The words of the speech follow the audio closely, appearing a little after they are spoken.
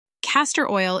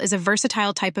Castor oil is a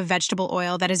versatile type of vegetable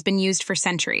oil that has been used for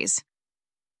centuries.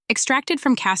 Extracted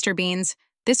from castor beans,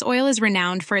 this oil is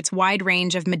renowned for its wide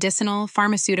range of medicinal,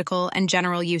 pharmaceutical, and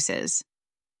general uses.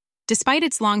 Despite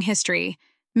its long history,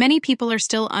 many people are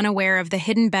still unaware of the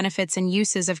hidden benefits and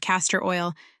uses of castor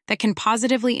oil that can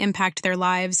positively impact their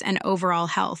lives and overall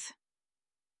health.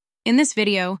 In this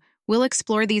video, we'll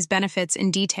explore these benefits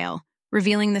in detail,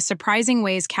 revealing the surprising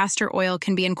ways castor oil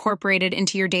can be incorporated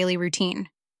into your daily routine.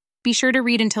 Be sure to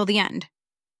read until the end.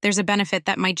 There's a benefit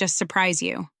that might just surprise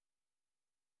you.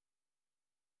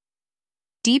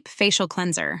 Deep facial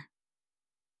cleanser.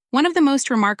 One of the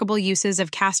most remarkable uses of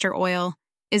castor oil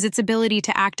is its ability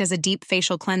to act as a deep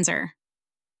facial cleanser.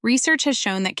 Research has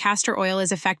shown that castor oil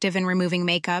is effective in removing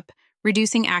makeup,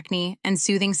 reducing acne, and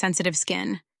soothing sensitive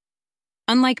skin.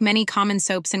 Unlike many common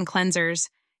soaps and cleansers,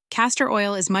 castor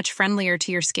oil is much friendlier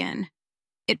to your skin.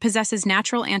 It possesses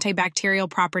natural antibacterial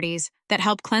properties that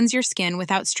help cleanse your skin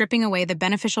without stripping away the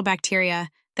beneficial bacteria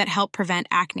that help prevent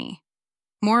acne.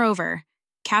 Moreover,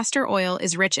 castor oil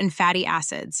is rich in fatty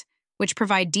acids, which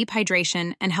provide deep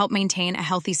hydration and help maintain a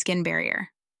healthy skin barrier.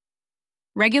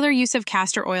 Regular use of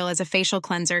castor oil as a facial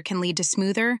cleanser can lead to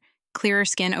smoother, clearer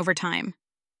skin over time.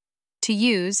 To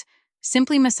use,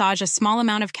 simply massage a small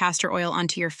amount of castor oil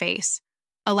onto your face,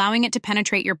 allowing it to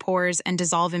penetrate your pores and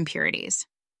dissolve impurities.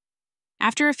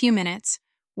 After a few minutes,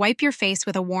 wipe your face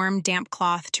with a warm, damp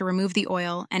cloth to remove the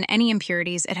oil and any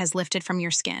impurities it has lifted from your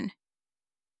skin.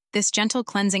 This gentle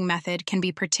cleansing method can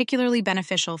be particularly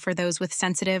beneficial for those with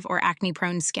sensitive or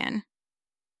acne-prone skin.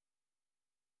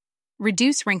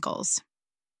 Reduce wrinkles.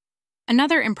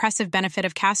 Another impressive benefit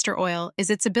of castor oil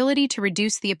is its ability to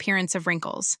reduce the appearance of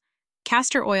wrinkles.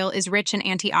 Castor oil is rich in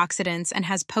antioxidants and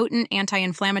has potent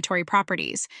anti-inflammatory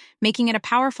properties, making it a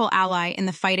powerful ally in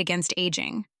the fight against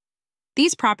aging.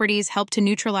 These properties help to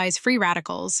neutralize free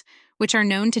radicals, which are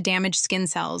known to damage skin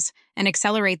cells and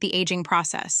accelerate the aging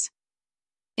process.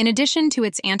 In addition to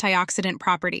its antioxidant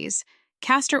properties,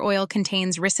 castor oil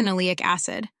contains ricinoleic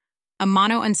acid, a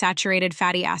monounsaturated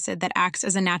fatty acid that acts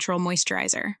as a natural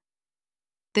moisturizer.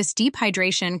 This deep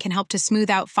hydration can help to smooth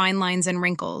out fine lines and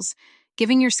wrinkles,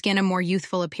 giving your skin a more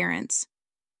youthful appearance.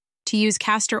 To use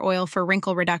castor oil for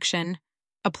wrinkle reduction,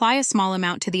 apply a small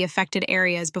amount to the affected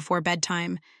areas before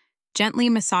bedtime, gently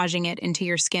massaging it into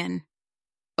your skin.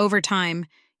 Over time,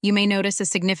 you may notice a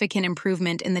significant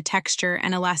improvement in the texture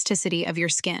and elasticity of your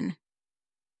skin.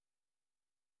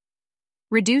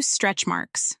 Reduce stretch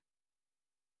marks.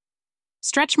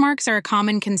 Stretch marks are a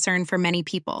common concern for many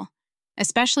people,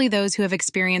 especially those who have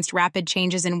experienced rapid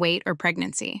changes in weight or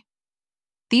pregnancy.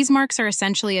 These marks are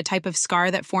essentially a type of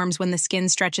scar that forms when the skin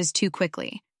stretches too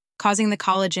quickly, causing the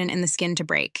collagen in the skin to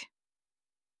break.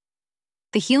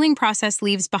 The healing process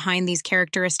leaves behind these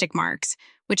characteristic marks,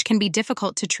 which can be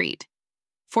difficult to treat.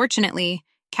 Fortunately,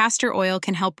 castor oil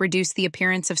can help reduce the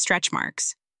appearance of stretch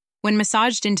marks. When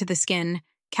massaged into the skin,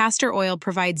 castor oil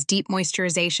provides deep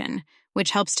moisturization,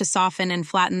 which helps to soften and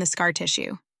flatten the scar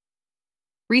tissue.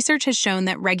 Research has shown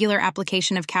that regular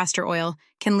application of castor oil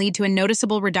can lead to a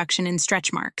noticeable reduction in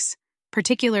stretch marks,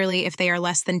 particularly if they are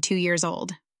less than 2 years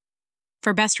old.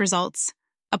 For best results,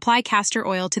 apply castor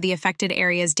oil to the affected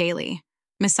areas daily,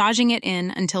 massaging it in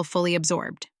until fully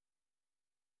absorbed.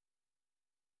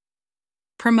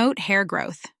 Promote hair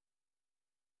growth.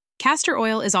 Castor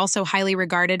oil is also highly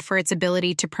regarded for its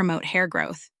ability to promote hair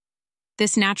growth.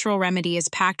 This natural remedy is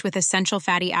packed with essential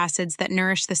fatty acids that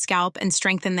nourish the scalp and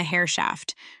strengthen the hair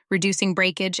shaft, reducing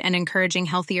breakage and encouraging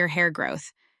healthier hair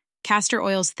growth. Castor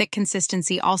oil's thick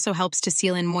consistency also helps to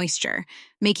seal in moisture,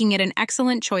 making it an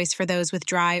excellent choice for those with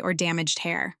dry or damaged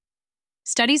hair.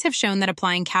 Studies have shown that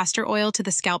applying castor oil to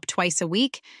the scalp twice a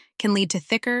week can lead to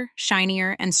thicker,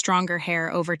 shinier, and stronger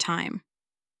hair over time.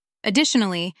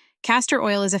 Additionally, castor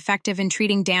oil is effective in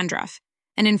treating dandruff,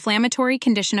 an inflammatory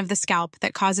condition of the scalp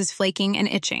that causes flaking and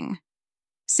itching.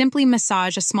 Simply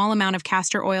massage a small amount of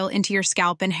castor oil into your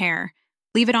scalp and hair,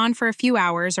 leave it on for a few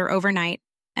hours or overnight,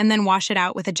 and then wash it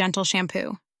out with a gentle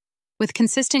shampoo. With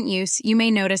consistent use, you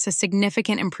may notice a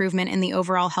significant improvement in the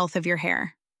overall health of your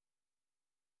hair.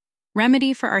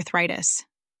 Remedy for arthritis.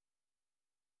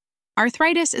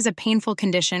 Arthritis is a painful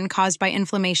condition caused by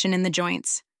inflammation in the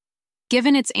joints.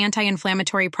 Given its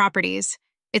anti-inflammatory properties,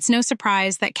 it's no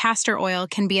surprise that castor oil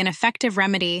can be an effective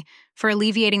remedy for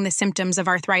alleviating the symptoms of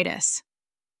arthritis.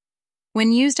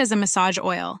 When used as a massage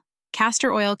oil,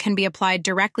 castor oil can be applied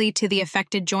directly to the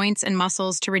affected joints and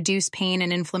muscles to reduce pain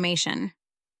and inflammation.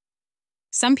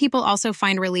 Some people also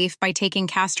find relief by taking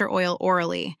castor oil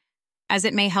orally, as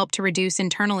it may help to reduce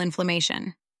internal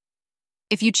inflammation.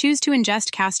 If you choose to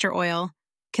ingest castor oil,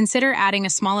 consider adding a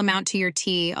small amount to your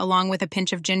tea along with a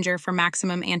pinch of ginger for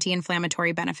maximum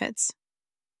anti-inflammatory benefits.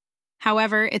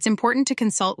 However, it's important to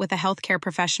consult with a healthcare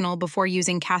professional before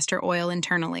using castor oil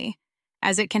internally,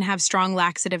 as it can have strong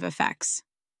laxative effects.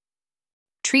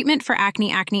 Treatment for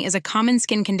acne. Acne is a common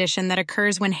skin condition that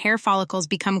occurs when hair follicles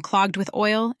become clogged with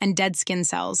oil and dead skin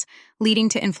cells, leading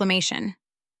to inflammation.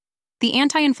 The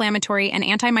anti-inflammatory and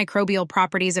antimicrobial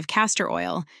properties of castor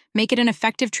oil make it an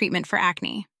effective treatment for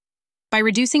acne. By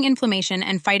reducing inflammation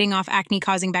and fighting off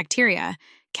acne-causing bacteria,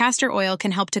 castor oil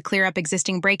can help to clear up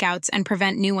existing breakouts and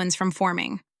prevent new ones from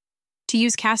forming. To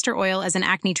use castor oil as an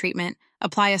acne treatment,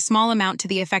 apply a small amount to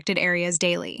the affected areas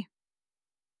daily.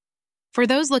 For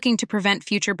those looking to prevent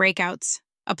future breakouts,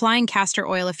 applying castor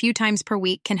oil a few times per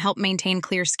week can help maintain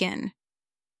clear skin.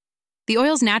 The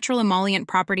oil's natural emollient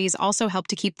properties also help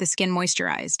to keep the skin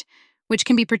moisturized, which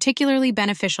can be particularly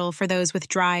beneficial for those with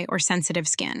dry or sensitive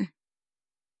skin.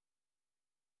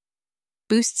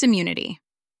 Boosts immunity.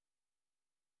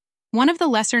 One of the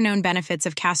lesser-known benefits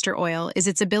of castor oil is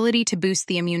its ability to boost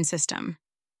the immune system.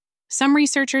 Some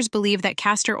researchers believe that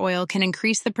castor oil can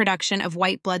increase the production of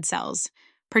white blood cells,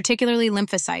 particularly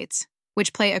lymphocytes,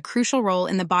 which play a crucial role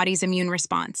in the body's immune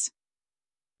response.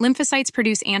 Lymphocytes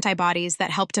produce antibodies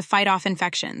that help to fight off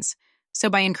infections, so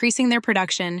by increasing their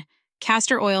production,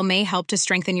 castor oil may help to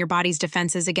strengthen your body's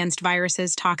defenses against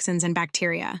viruses, toxins, and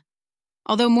bacteria.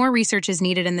 Although more research is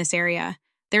needed in this area,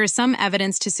 there is some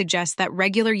evidence to suggest that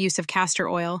regular use of castor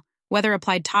oil, whether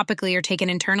applied topically or taken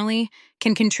internally,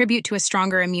 can contribute to a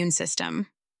stronger immune system.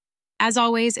 As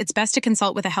always, it's best to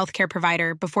consult with a healthcare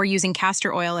provider before using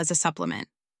castor oil as a supplement.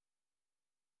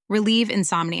 Relieve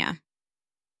insomnia.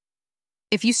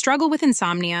 If you struggle with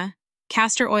insomnia,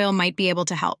 castor oil might be able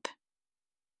to help.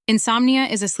 Insomnia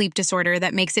is a sleep disorder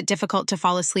that makes it difficult to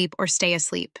fall asleep or stay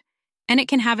asleep, and it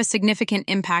can have a significant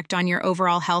impact on your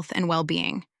overall health and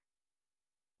well-being.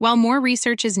 While more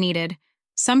research is needed,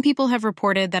 some people have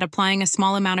reported that applying a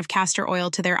small amount of castor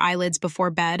oil to their eyelids before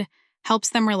bed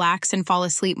helps them relax and fall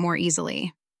asleep more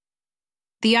easily.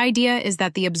 The idea is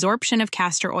that the absorption of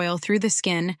castor oil through the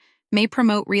skin may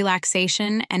promote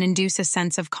relaxation and induce a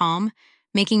sense of calm,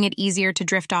 making it easier to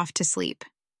drift off to sleep.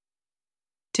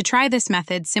 To try this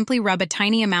method, simply rub a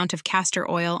tiny amount of castor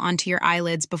oil onto your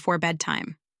eyelids before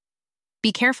bedtime.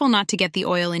 Be careful not to get the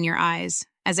oil in your eyes,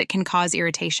 as it can cause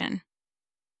irritation.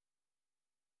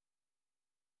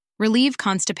 Relieve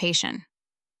constipation.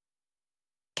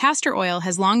 Castor oil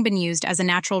has long been used as a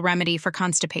natural remedy for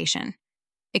constipation.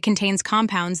 It contains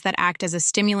compounds that act as a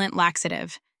stimulant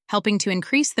laxative, helping to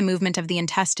increase the movement of the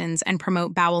intestines and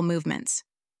promote bowel movements.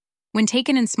 When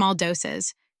taken in small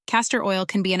doses, castor oil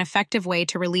can be an effective way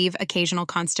to relieve occasional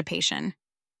constipation.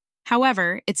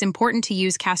 However, it's important to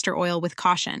use castor oil with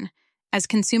caution, as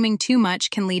consuming too much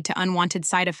can lead to unwanted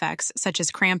side effects such as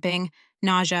cramping,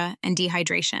 nausea, and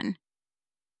dehydration.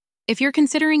 If you're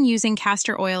considering using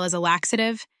castor oil as a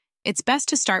laxative, it's best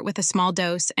to start with a small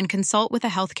dose and consult with a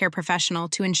healthcare professional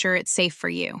to ensure it's safe for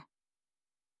you.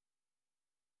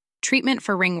 Treatment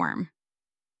for ringworm.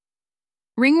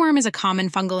 Ringworm is a common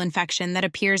fungal infection that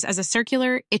appears as a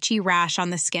circular, itchy rash on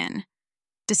the skin.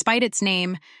 Despite its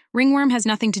name, ringworm has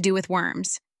nothing to do with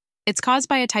worms. It's caused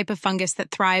by a type of fungus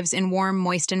that thrives in warm,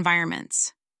 moist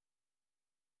environments.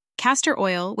 Castor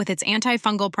oil, with its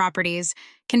antifungal properties,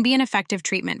 can be an effective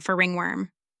treatment for ringworm.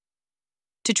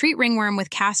 To treat ringworm with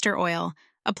castor oil,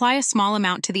 apply a small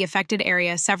amount to the affected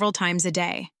area several times a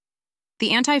day.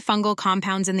 The antifungal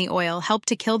compounds in the oil help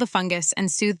to kill the fungus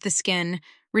and soothe the skin,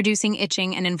 reducing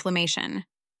itching and inflammation.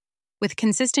 With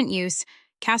consistent use,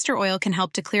 castor oil can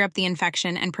help to clear up the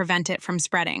infection and prevent it from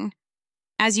spreading.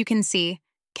 As you can see,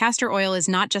 castor oil is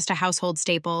not just a household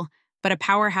staple, but a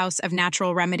powerhouse of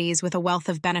natural remedies with a wealth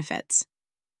of benefits.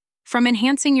 From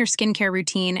enhancing your skincare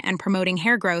routine and promoting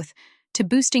hair growth to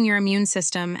boosting your immune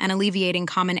system and alleviating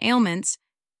common ailments,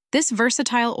 this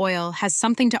versatile oil has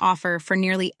something to offer for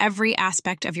nearly every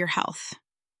aspect of your health.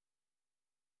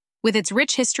 With its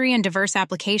rich history and diverse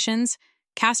applications,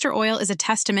 castor oil is a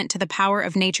testament to the power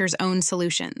of nature's own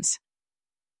solutions.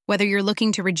 Whether you're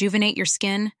looking to rejuvenate your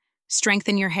skin,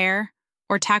 strengthen your hair,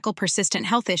 or tackle persistent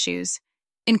health issues,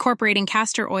 incorporating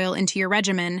castor oil into your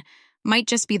regimen might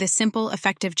just be the simple,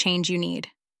 effective change you need.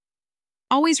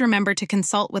 Always remember to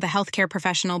consult with a healthcare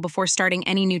professional before starting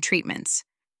any new treatments,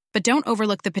 but don't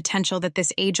overlook the potential that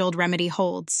this age-old remedy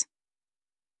holds.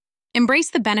 Embrace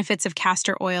the benefits of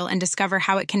castor oil and discover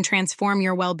how it can transform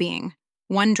your well-being,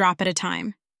 one drop at a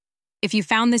time. If you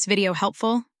found this video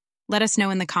helpful, let us know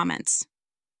in the comments.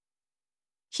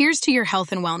 Here's to your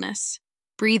health and wellness.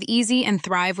 Breathe easy and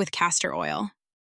thrive with castor oil.